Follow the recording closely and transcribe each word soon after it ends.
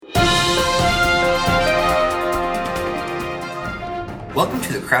Welcome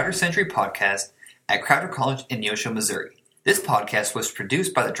to the Crowder Century podcast at Crowder College in Neosho, Missouri. This podcast was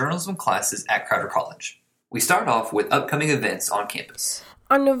produced by the journalism classes at Crowder College. We start off with upcoming events on campus.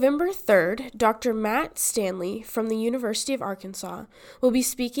 On November 3rd, Dr. Matt Stanley from the University of Arkansas will be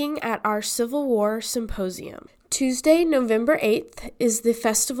speaking at our Civil War Symposium. Tuesday, November 8th, is the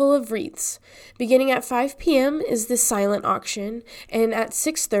Festival of Wreaths. Beginning at 5 p.m. is the silent auction, and at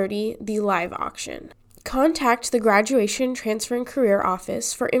 6:30, the live auction. Contact the Graduation, Transfer, and Career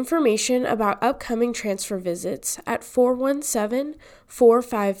Office for information about upcoming transfer visits at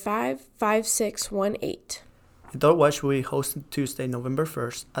 417-455-5618. The Door Watch will be hosted Tuesday, November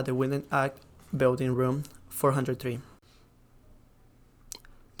 1st at the William Act Building, Room 403.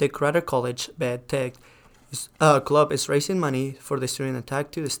 The Crowder College Bed Tech Club is raising money for the student attack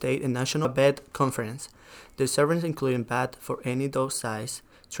to the state and national bed conference. The servants include bath for any dog size,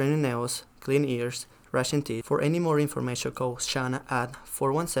 training nails, clean ears, brushing teeth. For any more information, call Shana at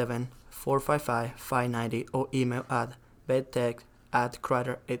 417-455-590 or email at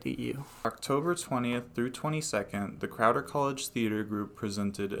bedtech@crowder.edu. October 20th through 22nd, the Crowder College Theater Group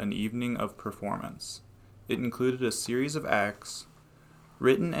presented an evening of performance. It included a series of acts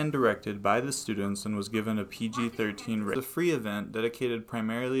written and directed by the students and was given a PG-13 rating. It was a free event dedicated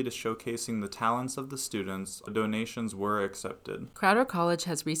primarily to showcasing the talents of the students. Donations were accepted. Crowder College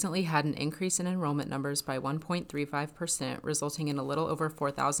has recently had an increase in enrollment numbers by 1.35%, resulting in a little over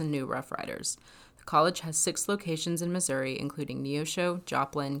 4,000 new Rough Riders. The college has 6 locations in Missouri, including Neosho,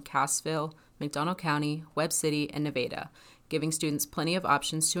 Joplin, Cassville, McDonough County, Webb City, and Nevada, giving students plenty of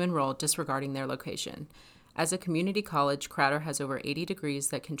options to enroll disregarding their location. As a community college, Crowder has over 80 degrees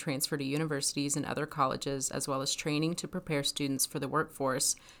that can transfer to universities and other colleges, as well as training to prepare students for the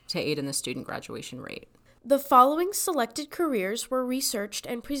workforce to aid in the student graduation rate. The following selected careers were researched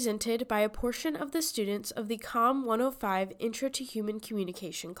and presented by a portion of the students of the COM 105 Intro to Human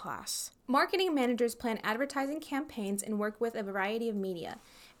Communication class. Marketing managers plan advertising campaigns and work with a variety of media.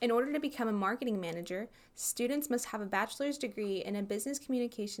 In order to become a marketing manager, students must have a bachelor's degree in a business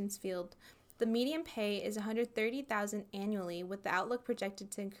communications field. The median pay is $130,000 annually, with the outlook projected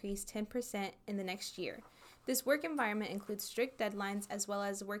to increase 10% in the next year. This work environment includes strict deadlines as well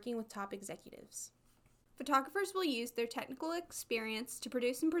as working with top executives. Photographers will use their technical experience to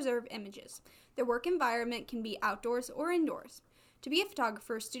produce and preserve images. Their work environment can be outdoors or indoors. To be a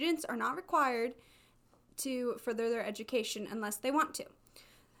photographer, students are not required to further their education unless they want to.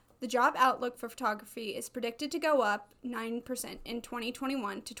 The job outlook for photography is predicted to go up 9% in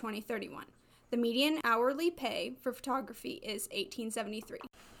 2021 to 2031. The median hourly pay for photography is $18.73.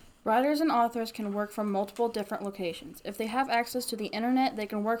 Writers and authors can work from multiple different locations. If they have access to the internet, they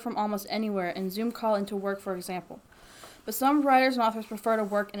can work from almost anywhere and Zoom call into work, for example. But some writers and authors prefer to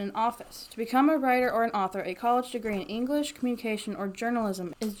work in an office. To become a writer or an author, a college degree in English, communication, or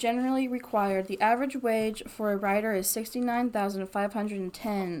journalism is generally required. The average wage for a writer is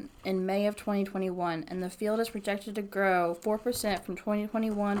 $69,510 in May of 2021, and the field is projected to grow 4% from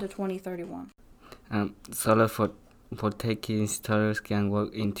 2021 to 2031. Solar photovoltaic installers can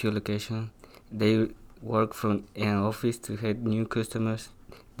work in 2 locations. They work from an office to help new customers.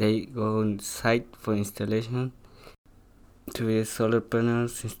 They go on site for installation. To be a solar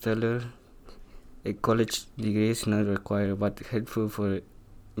panels installer, a college degree is not required, but helpful for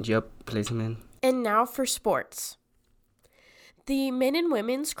job placement. And now for sports. The men and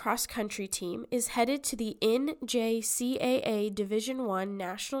women's cross-country team is headed to the NJCAA Division I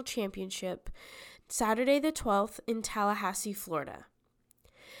National Championship Saturday the 12th in Tallahassee, Florida.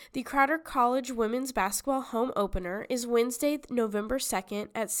 The Crowder College women's basketball home opener is Wednesday, November 2nd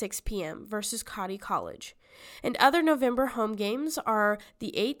at 6 p.m. versus Cotty College. And other November home games are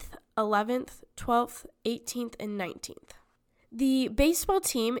the 8th, 11th, 12th, 18th, and 19th. The baseball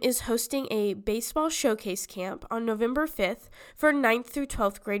team is hosting a baseball showcase camp on November 5th for 9th through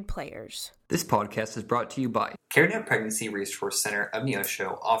 12th grade players. This podcast is brought to you by CareNet Pregnancy Resource Center of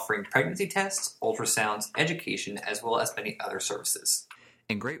Neosho, offering pregnancy tests, ultrasounds, education, as well as many other services.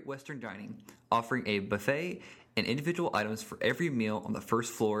 And Great Western Dining, offering a buffet and individual items for every meal on the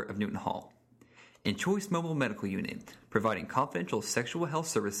first floor of Newton Hall. And Choice Mobile Medical Unit, providing confidential sexual health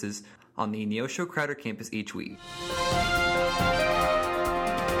services on the Neosho Crowder campus each week.